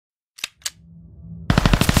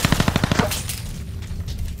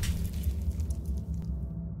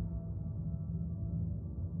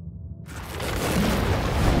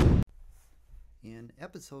in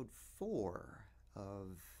episode 4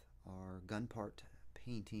 of our gun part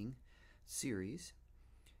painting series.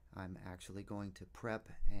 I'm actually going to prep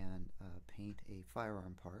and paint a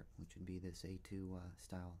firearm part, which would be this A2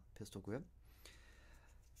 style pistol grip.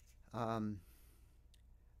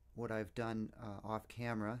 What I've done off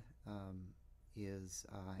camera is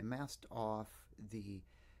I masked off the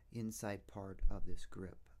inside part of this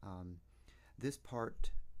grip. This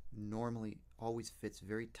part normally always fits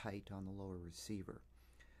very tight on the lower receiver.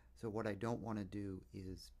 So what I don't want to do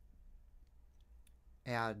is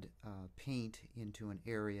add paint into an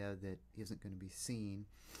area that isn't going to be seen,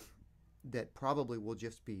 that probably will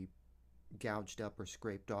just be gouged up or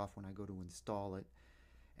scraped off when I go to install it.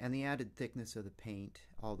 And the added thickness of the paint,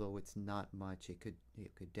 although it's not much, it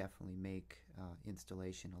could definitely make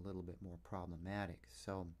installation a little bit more problematic.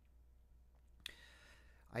 So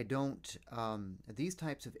I don't, these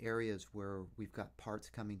types of areas where we've got parts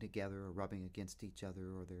coming together or rubbing against each other,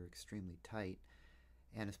 or they're extremely tight,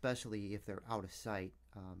 and especially if they're out of sight,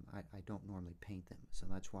 I don't normally paint them. So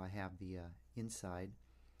that's why I have the inside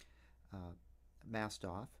masked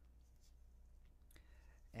off.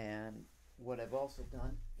 And what I've also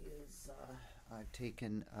done is I've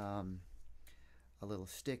taken a little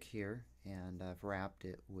stick here and I've wrapped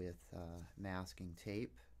it with masking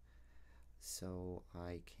tape so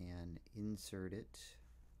I can insert it.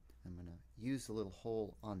 I'm going to use a little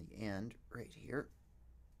hole on the end right here.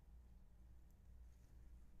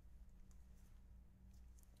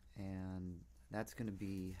 And that's going to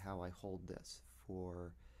be how I hold this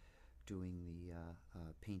for doing the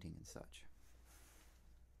painting and such.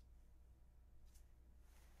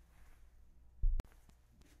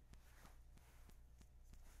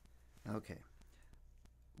 Okay,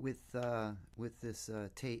 with this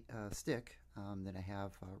stick that I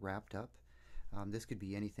have wrapped up, this could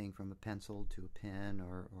be anything from a pencil to a pen,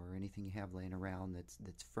 or anything you have laying around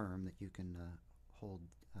that's firm that you can hold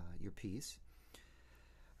your piece.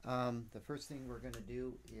 The first thing we're going to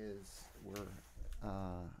do is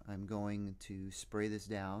I'm going to spray this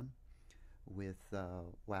down with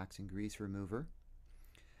wax and grease remover.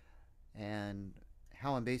 And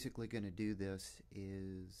how I'm basically going to do this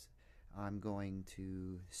is I'm going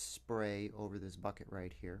to spray over this bucket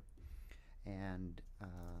right here, and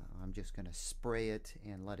I'm just going to spray it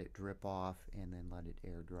and let it drip off and then let it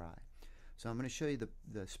air dry. So I'm going to show you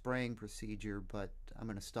the spraying procedure, but I'm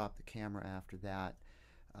going to stop the camera after that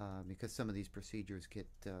because some of these procedures get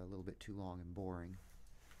a little bit too long and boring.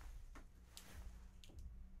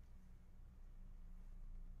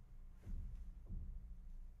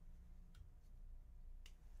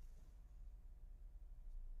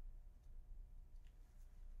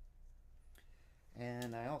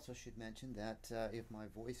 And I also should mention that if my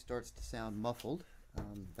voice starts to sound muffled,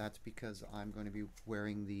 that's because I'm going to be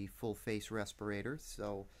wearing the full face respirator,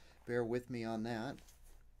 so bear with me on that.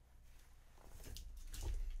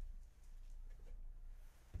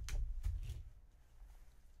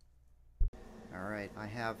 Alright, I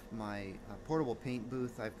have my portable paint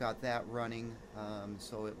booth. I've got that running,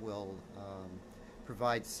 so it will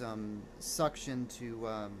provide some suction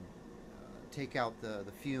to take out the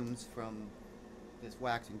fumes from this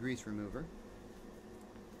wax and grease remover.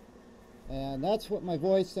 And that's what my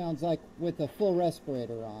voice sounds like with a full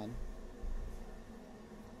respirator on.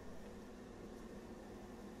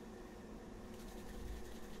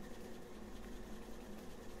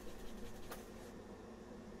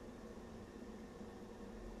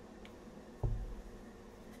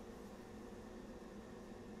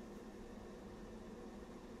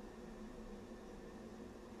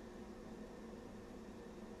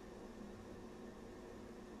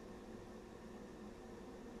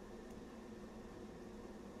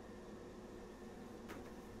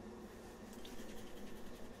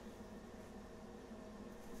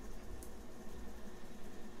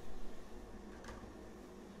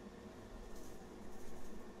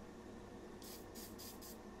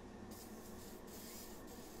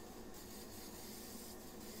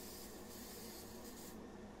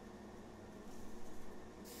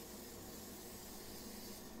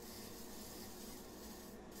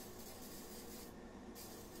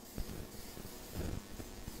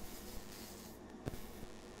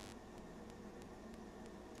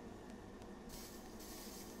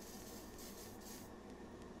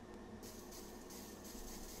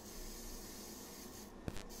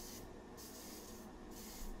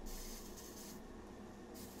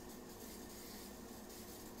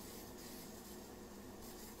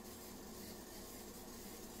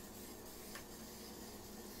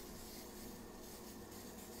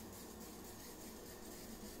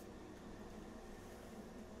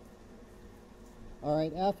 All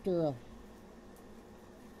right, after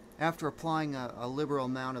After applying a liberal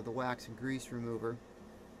amount of the wax and grease remover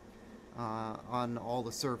on all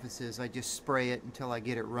the surfaces, I just spray it until I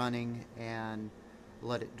get it running and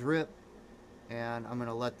let it drip. And I'm going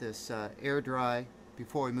to let this air dry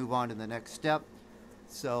before we move on to the next step.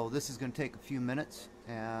 So this is going to take a few minutes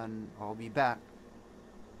and I'll be back.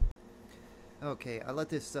 Okay, I let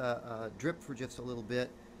this drip for just a little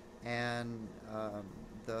bit, and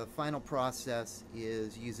the final process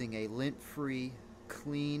is using a lint-free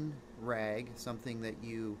clean rag, something that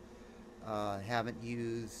you haven't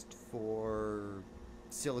used for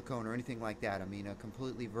silicone or anything like that. I mean, a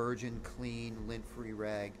completely virgin, clean, lint-free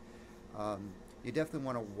rag. You definitely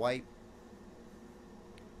want to wipe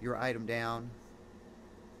your item down,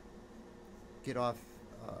 get off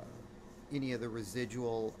any of the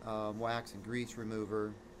residual wax and grease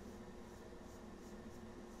remover.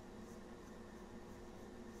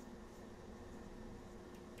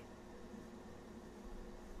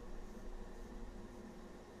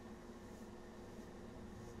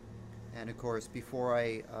 And of course, before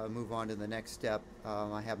I move on to the next step,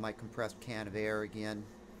 I have my compressed can of air again,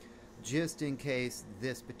 just in case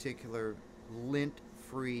this particular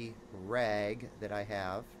lint-free rag that I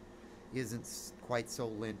have isn't quite so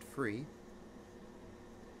lint-free.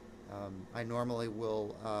 I normally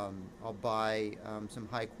will I'll buy some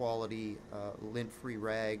high-quality lint-free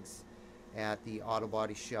rags at the auto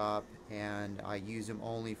body shop, and I use them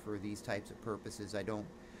only for these types of purposes. I don't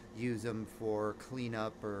use them for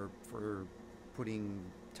cleanup or for putting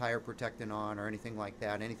tire protectant on or anything like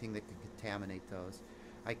that, anything that can contaminate those.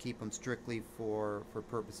 I keep them strictly for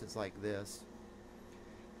purposes like this.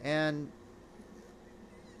 And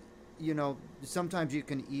you know, sometimes you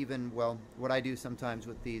can even, well, what I do sometimes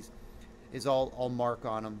with these is I'll mark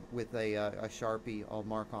on them with a Sharpie. I'll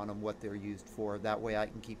mark on them what they're used for. That way I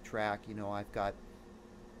can keep track. You know, I've got,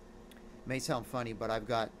 it may sound funny, but I've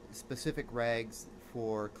got specific rags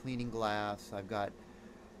for cleaning glass. I've got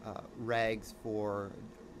rags for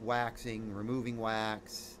waxing, removing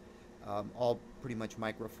wax, all pretty much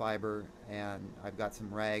microfiber, and I've got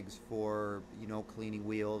some rags for, you know, cleaning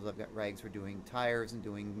wheels. I've got rags for doing tires and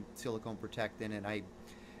doing silicone protectant, and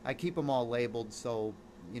I keep them all labeled. So,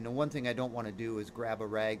 you know, one thing I don't want to do is grab a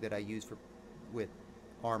rag that I use with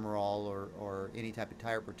Armor All or any type of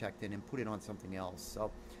tire protectant and put it on something else.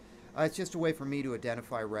 So it's just a way for me to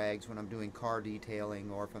identify rags when I'm doing car detailing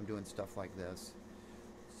or if I'm doing stuff like this.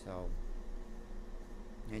 So,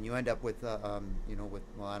 and you end up with, you know, with,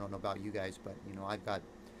 well, I don't know about you guys, but, you know, I've got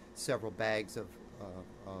several bags of,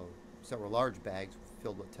 several large bags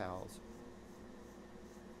filled with towels.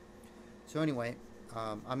 So anyway,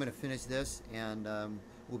 I'm going to finish this, and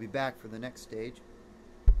we'll be back for the next stage.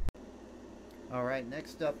 All right,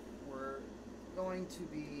 next up, we're going to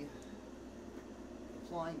be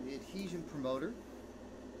applying the adhesion promoter.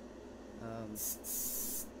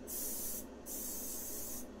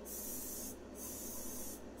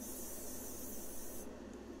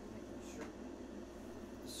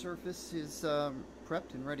 Surface is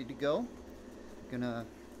prepped and ready to go. Gonna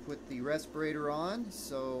put the respirator on,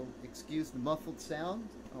 so excuse the muffled sound.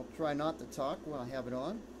 I'll try not to talk while I have it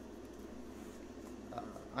on.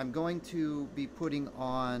 I'm going to be putting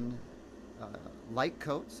on light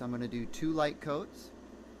coats. I'm going to do 2 light coats,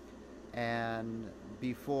 and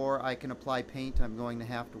before I can apply paint, I'm going to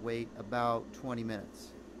have to wait about 20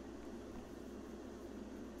 minutes.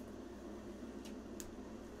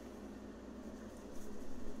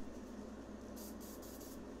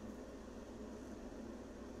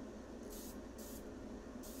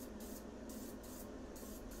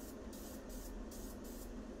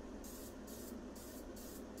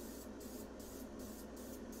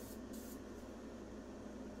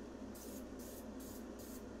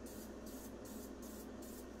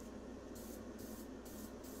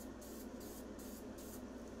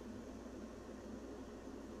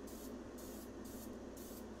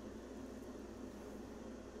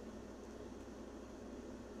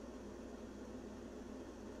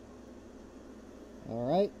 All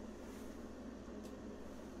right.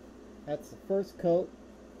 That's the first coat.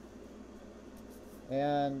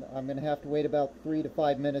 And I'm going to have to wait about 3 to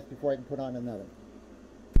 5 minutes before I can put on another.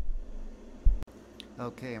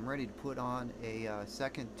 Okay, I'm ready to put on a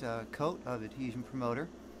second coat of adhesion promoter.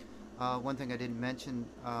 One thing I didn't mention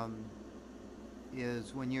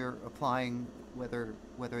is when you're applying, whether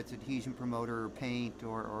it's adhesion promoter or paint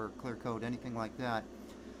or clear coat, anything like that,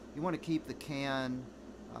 you want to keep the can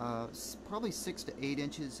probably 6 to 8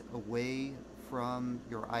 inches away from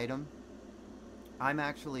your item. I'm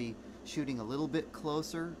actually shooting a little bit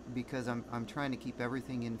closer because I'm trying to keep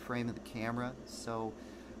everything in frame of the camera, so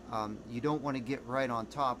you don't want to get right on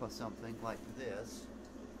top of something like this.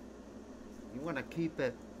 You want to keep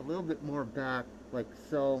it a little bit more back, like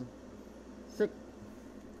so, 6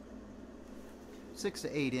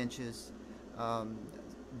 to 8 inches, um,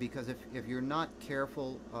 because if you're not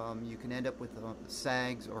careful, you can end up with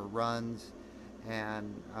sags or runs,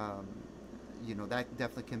 and you know, that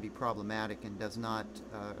definitely can be problematic and does not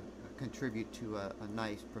contribute to a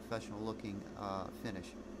nice professional looking finish.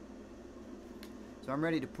 So I'm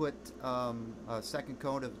ready to put a second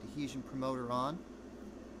coat of adhesion promoter on.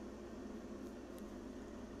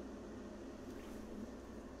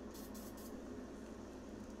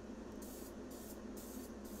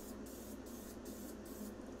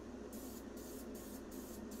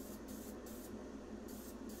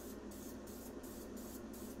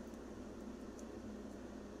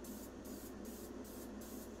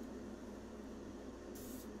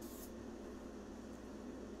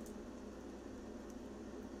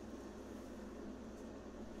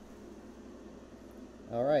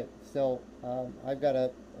 All right, so I've got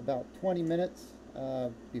about 20 minutes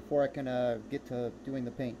before I can get to doing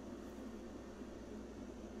the paint.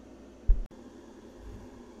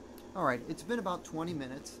 All right, it's been about 20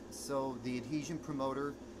 minutes, so the adhesion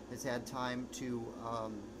promoter has had time to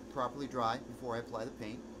properly dry before I apply the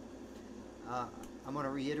paint. I'm going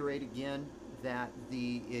to reiterate again that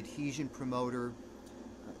the adhesion promoter,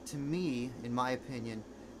 to me, in my opinion,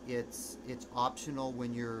 it's optional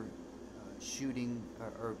when you're shooting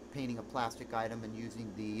or painting a plastic item and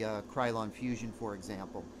using the Krylon Fusion, for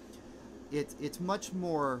example. It's much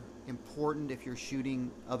more important if you're shooting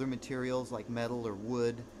other materials like metal or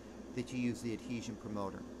wood that you use the adhesion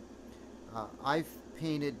promoter. I've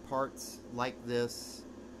painted parts like this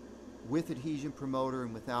with adhesion promoter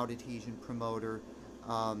and without adhesion promoter.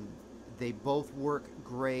 They both work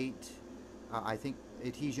great. I think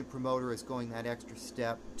adhesion promoter is going that extra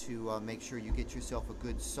step to make sure you get yourself a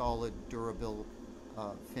good, solid, durable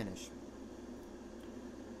finish.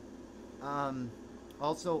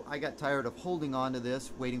 Also, I got tired of holding on to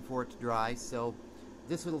this, waiting for it to dry, so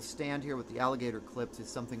this little stand here with the alligator clips is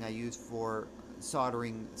something I use for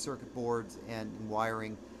soldering circuit boards and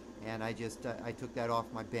wiring, and I took that off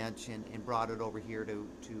my bench and brought it over here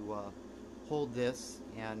to hold this,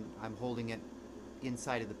 and I'm holding it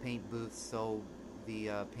inside of the paint booth, so the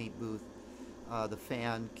paint booth, the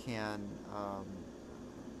fan can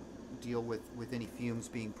deal with any fumes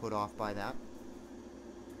being put off by that.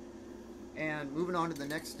 And moving on to the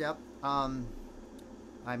next step, I'm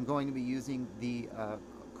going to be using the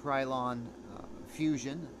Krylon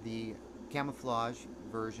Fusion, the camouflage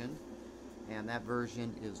version, and that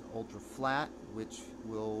version is ultra flat, which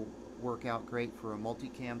will work out great for a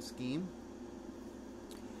multicam scheme.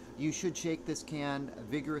 You should shake this can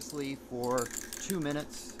vigorously for 2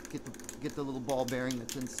 minutes. Get the little ball bearing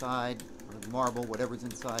that's inside, or the marble, whatever's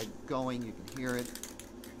inside, going. You can hear it.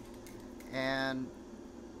 And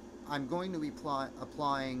I'm going to be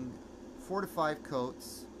applying 4 to 5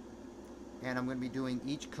 coats, and I'm going to be doing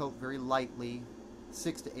each coat very lightly,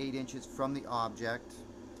 6 to 8 inches from the object,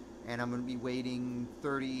 and I'm going to be waiting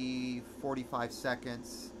 30-45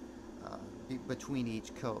 seconds between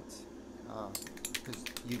each coat. Because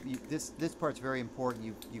this part's very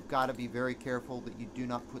important. You've got to be very careful that you do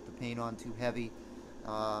not put the paint on too heavy.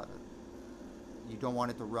 You don't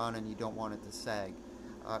want it to run, and you don't want it to sag.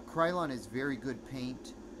 Krylon is very good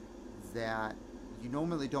paint that you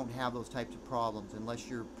normally don't have those types of problems unless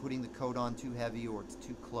you're putting the coat on too heavy or it's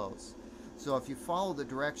too close. So if you follow the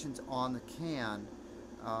directions on the can,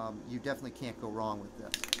 you definitely can't go wrong with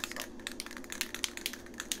this.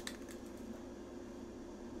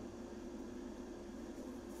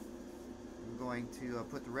 I'm going to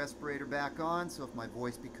put the respirator back on, so if my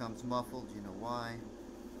voice becomes muffled, you know why.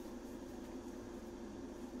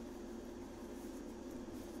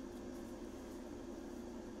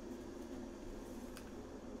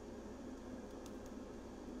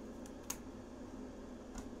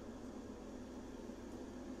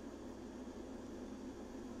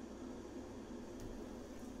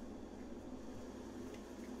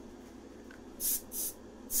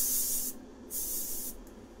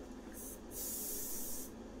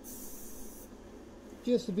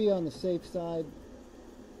 Just to be on the safe side,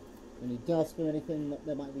 any dust or anything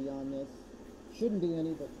that might be on this. Shouldn't be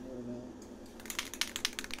any, but you never know.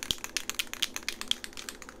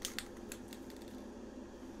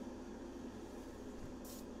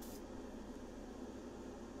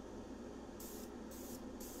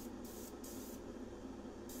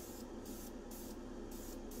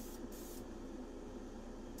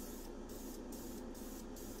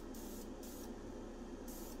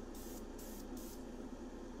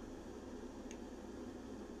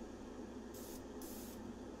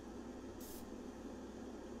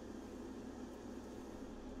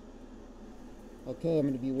 Okay, I'm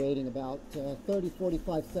going to be waiting about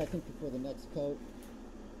 30-45 seconds before the next coat.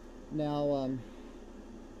 Now,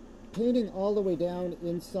 painting all the way down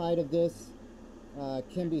inside of this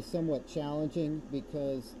can be somewhat challenging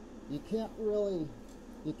because you can't really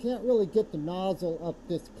get the nozzle up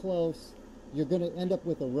this close. You're going to end up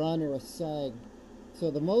with a run or a sag. So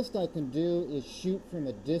the most I can do is shoot from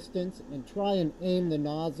a distance and try and aim the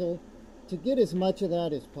nozzle to get as much of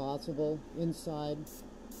that as possible inside.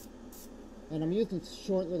 And I'm using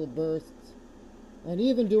short little bursts. And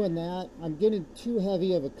even doing that, I'm getting too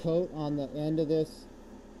heavy of a coat on the end of this.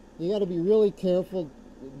 You got to be really careful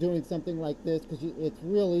doing something like this because it's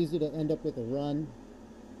real easy to end up with a run.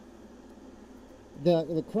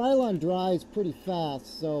 The Krylon dries pretty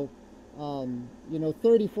fast, so you know,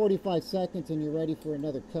 30-45 seconds and you're ready for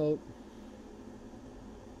another coat.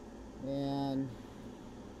 And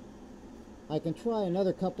I can try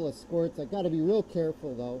another couple of squirts. I got to be real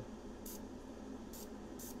careful though.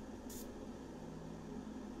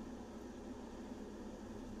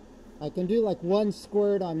 I can do like one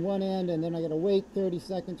squirt on one end and then I got to wait 30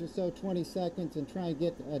 seconds or so, 20 seconds, and try and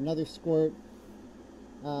get another squirt.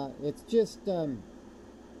 It's just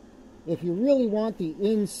if you really want the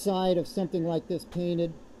inside of something like this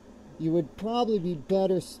painted, you would probably be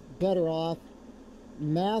better off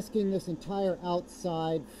masking this entire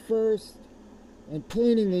outside first and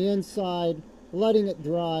painting the inside, letting it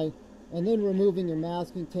dry, and then removing your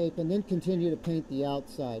masking tape and then continue to paint the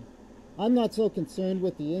outside. I'm not so concerned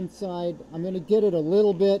with the inside. I'm going to get it a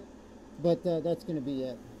little bit, but that's going to be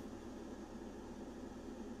it.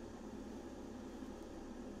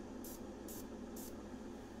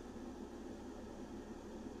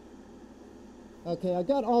 Okay, I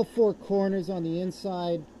got all four corners on the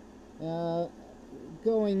inside,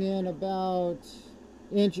 going in about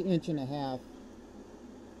inch and a half.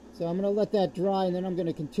 So I'm going to let that dry, and then I'm going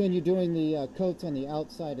to continue doing the coats on the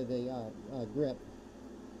outside of the grip.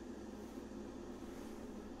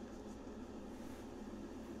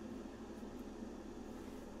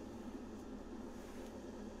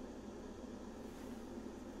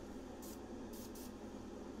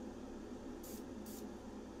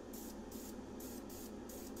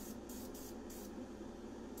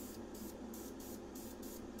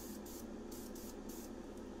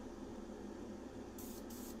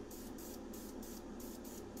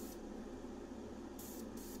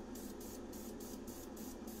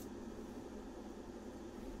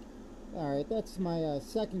 Alright, that's my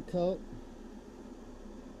second coat.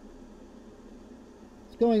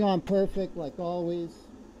 It's going on perfect, like always.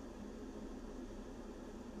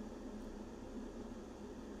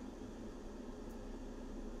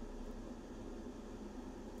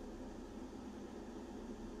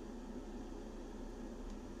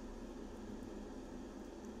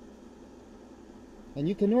 And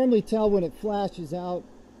you can normally tell when it flashes out.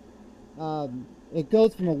 It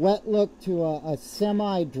goes from a wet look to a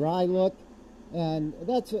semi-dry look, and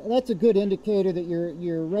that's a good indicator that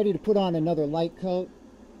you're ready to put on another light coat.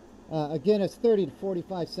 Again, it's 30 to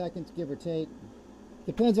 45 seconds, give or take.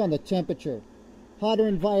 Depends on the temperature. Hotter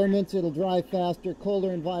environments, it'll dry faster.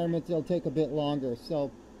 Colder environments, it'll take a bit longer.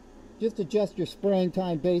 So just adjust your spraying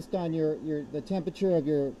time based on the temperature of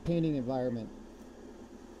your painting environment.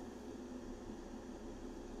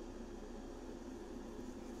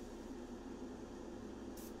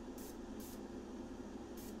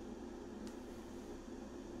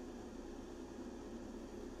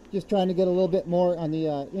 Just trying to get a little bit more on the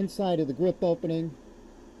inside of the grip opening.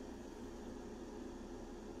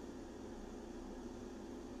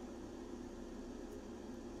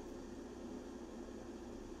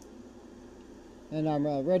 And I'm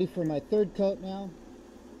ready for my third coat now.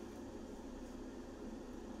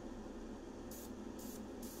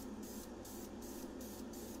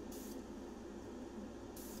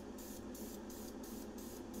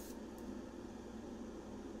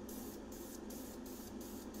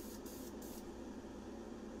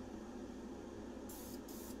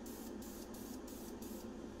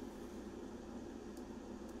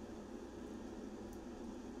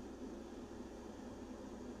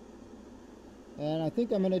 And I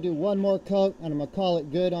think I'm going to do one more coat and I'm going to call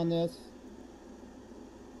it good on this.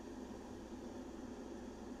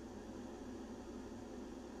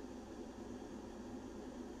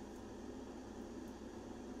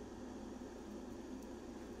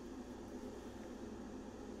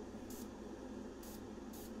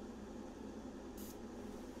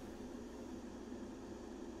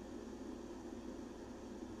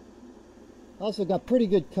 Also got pretty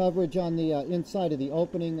good coverage on the inside of the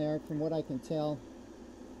opening there from what I can tell.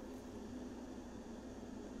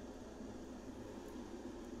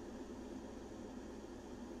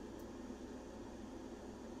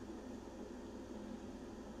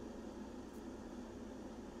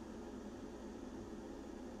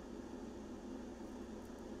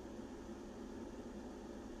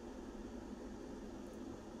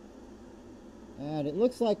 And it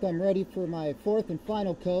looks like I'm ready for my fourth and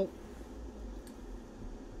final coat.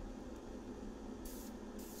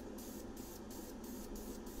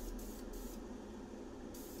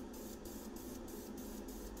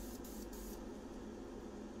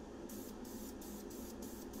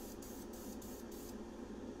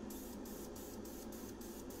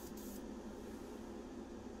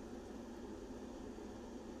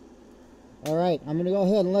 Alright, I'm going to go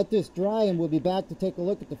ahead and let this dry, and we'll be back to take a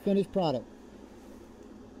look at the finished product.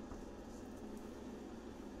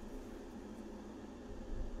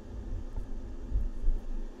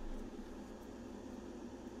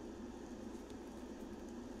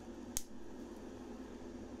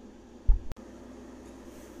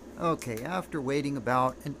 Okay, after waiting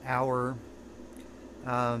about an hour,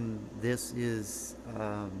 this is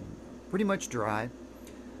pretty much dry.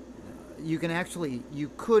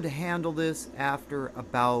 You could handle this after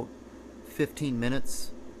about 15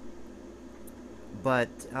 minutes, but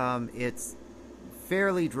it's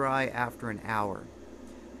fairly dry after an hour.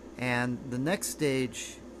 And the next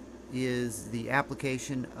stage is the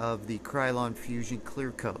application of the Krylon Fusion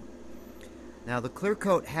Clear Coat. Now the clear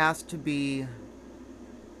coat has to be,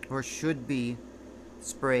 or should be,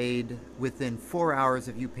 sprayed within 4 hours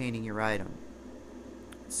of you painting your item.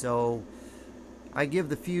 So I give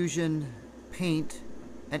the Fusion paint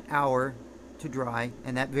an hour to dry,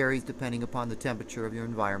 and that varies depending upon the temperature of your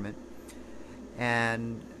environment.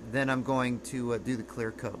 And then I'm going to do the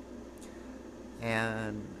clear coat,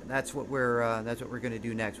 and that's what we're going to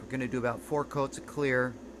do next. We're going to do about 4 coats of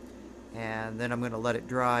clear, and then I'm going to let it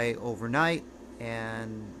dry overnight,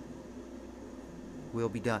 and we'll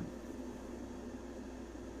be done.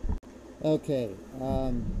 Okay,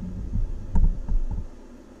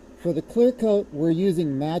 for the clear coat, we're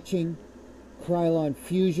using matching Krylon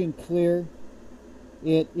Fusion Clear.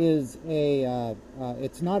 It is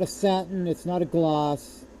it's not a satin, it's not a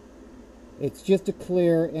gloss, it's just a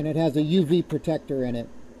clear, and it has a UV protector in it.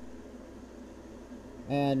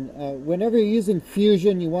 And whenever you're using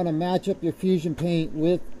Fusion, you want to match up your Fusion paint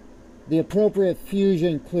with the appropriate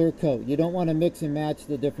Fusion clear coat. You don't want to mix and match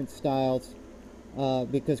the different styles.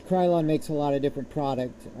 Because Krylon makes a lot of different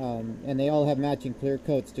products, and they all have matching clear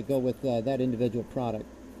coats to go with that individual product.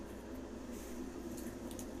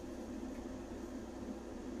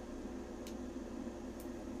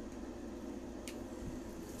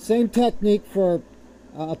 Same technique for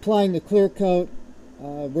applying the clear coat.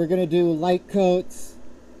 We're going to do light coats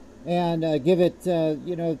and give it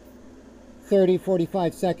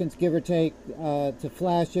 30-45 seconds, give or take, to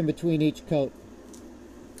flash in between each coat.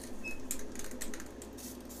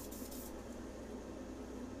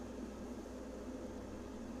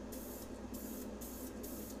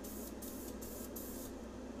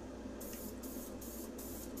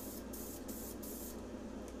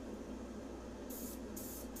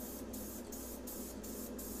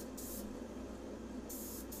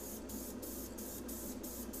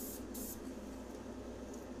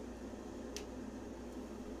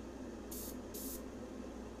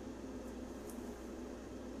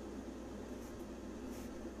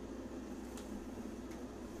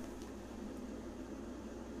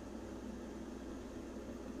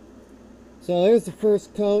 So there's the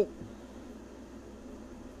first coat.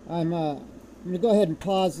 I'm going to go ahead and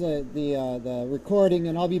pause the recording,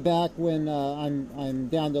 and I'll be back when I'm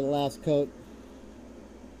down to the last coat.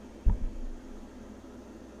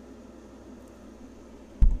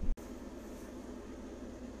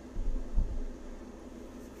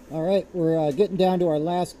 All right, we're getting down to our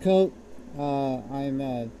last coat.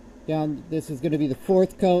 I'm down. This is going to be the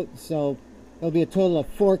 4th coat, so there'll be a total of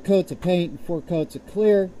 4 coats of paint and 4 coats of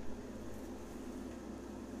clear.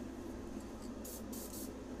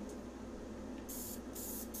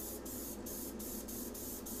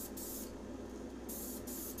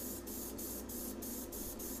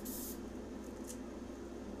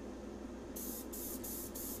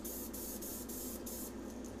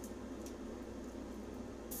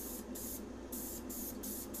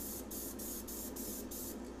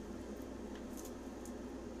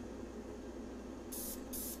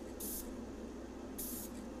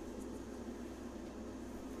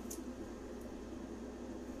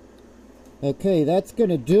 Okay, that's going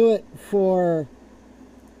to do it for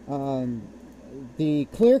the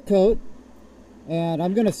clear coat, and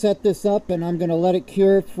I'm going to set this up and I'm going to let it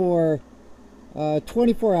cure for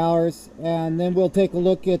 24 hours, and then we'll take a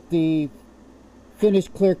look at the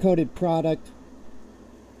finished clear coated product.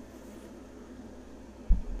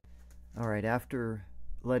 Alright, after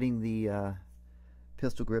letting the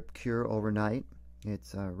pistol grip cure overnight,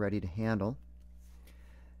 it's ready to handle,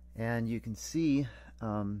 and you can see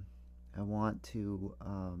I want to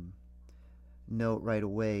note right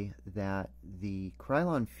away that the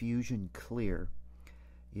Krylon Fusion Clear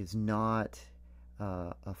is not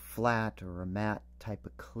a flat or a matte type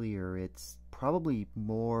of clear. It's probably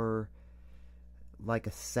more like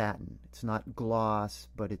a satin. It's not gloss,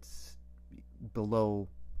 but it's below,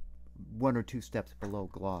 1 or 2 steps below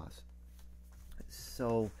gloss.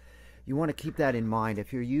 So you want to keep that in mind.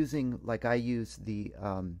 If you're using, like I use, the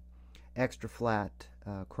extra flat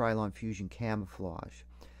Krylon Fusion Camouflage,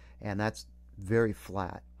 and that's very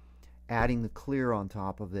flat, adding the clear on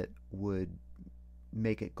top of it would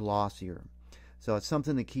make it glossier. So it's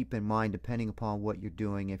something to keep in mind depending upon what you're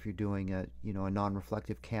doing. If you're doing a a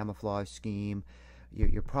non-reflective camouflage scheme,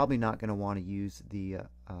 you're probably not going to want to use the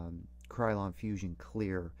Krylon Fusion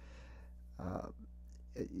Clear.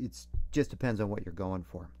 It just depends on what you're going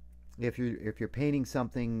for. If you're painting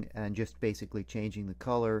something and just basically changing the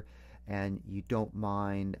color, and you don't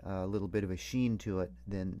mind a little bit of a sheen to it,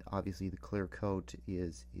 then obviously the clear coat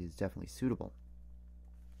is definitely suitable.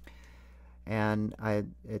 And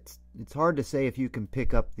it's hard to say if you can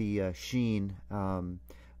pick up the sheen,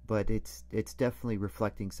 but it's definitely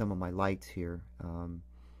reflecting some of my lights here.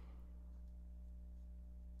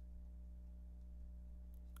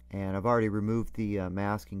 And I've already removed the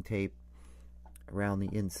masking tape around the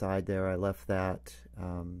inside there. I left that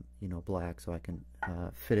black so I can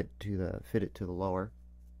fit it to the lower,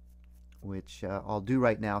 which I'll do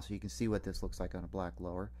right now so you can see what this looks like on a black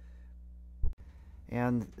lower.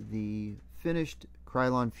 And the finished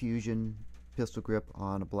Krylon Fusion pistol grip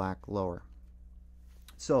on a black lower.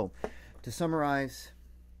 So to summarize,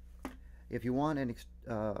 if you want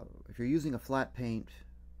if you're using a flat paint,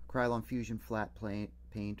 Krylon Fusion flat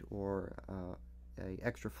paint or a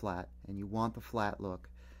extra flat, and you want the flat look,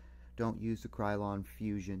 don't use the Krylon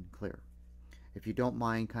Fusion Clear. If you don't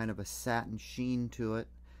mind kind of a satin sheen to it,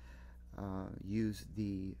 use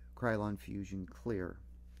the Krylon Fusion Clear.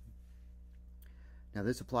 Now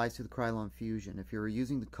this applies to the Krylon Fusion. If you're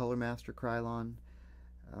using the Color Master Krylon,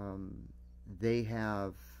 they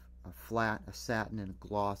have a flat, a satin, and a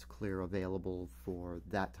gloss clear available for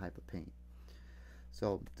that type of paint.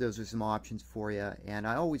 So those are some options for you. And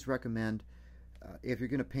I always recommend, if you're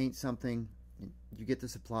going to paint something, you get the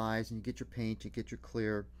supplies and you get your paint, you get your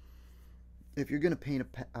clear. If you're going to paint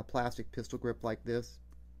a plastic pistol grip like this,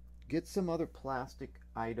 get some other plastic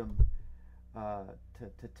item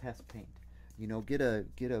to test paint. Get a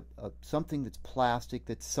something that's plastic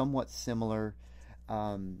that's somewhat similar,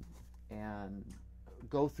 and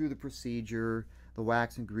go through the procedure: the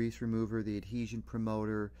wax and grease remover, the adhesion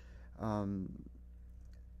promoter,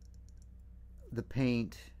 the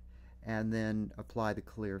paint, and then apply the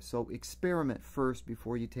clear. So experiment first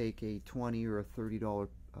before you take a $20 or a $30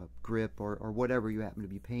 grip or whatever you happen to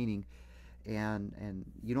be painting, and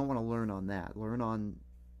you don't want to learn on that. Learn on,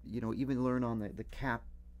 even learn on the cap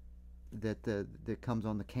that comes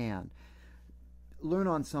on the can. Learn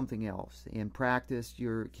on something else. In practice,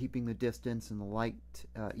 you're keeping the distance and the light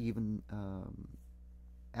even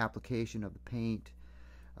application of the paint,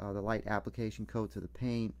 the light application coats of the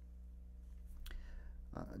paint,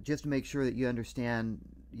 just to make sure that you understand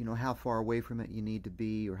how far away from it you need to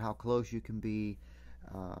be or how close you can be.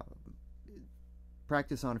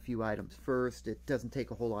 Practice on a few items first. It doesn't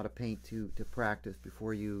take a whole lot of paint to practice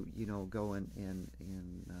before you go and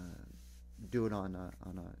do it on a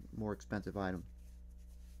more expensive item.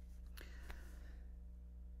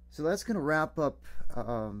 So that's going to wrap up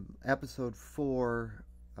episode 4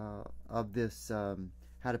 of this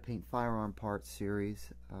How to Paint Firearm Parts series.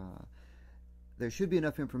 There should be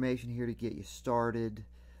enough information here to get you started.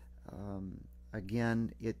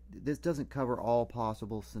 Again, this doesn't cover all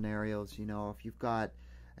possible scenarios. If you've got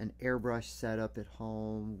an airbrush setup at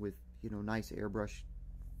home with nice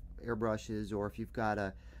airbrushes, or if you've got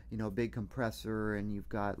a big compressor and you've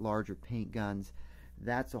got larger paint guns,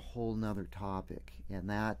 that's a whole nother topic, and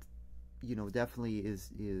that definitely is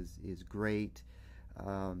great.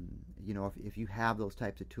 If you have those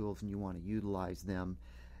types of tools and you want to utilize them,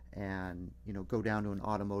 and go down to an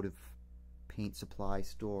automotive paint supply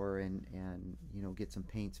store and get some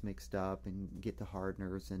paints mixed up and get the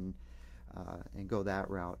hardeners and go that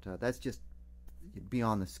route. That's just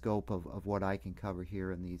beyond the scope of what I can cover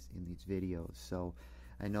here in these videos. So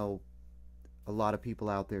I know a lot of people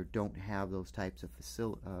out there don't have those types of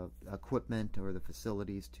equipment or the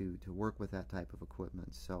facilities to work with that type of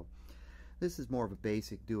equipment. So this is more of a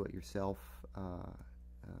basic do-it-yourself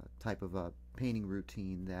type of a painting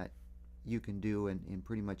routine that you can do in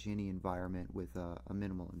pretty much any environment with a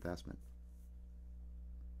minimal investment.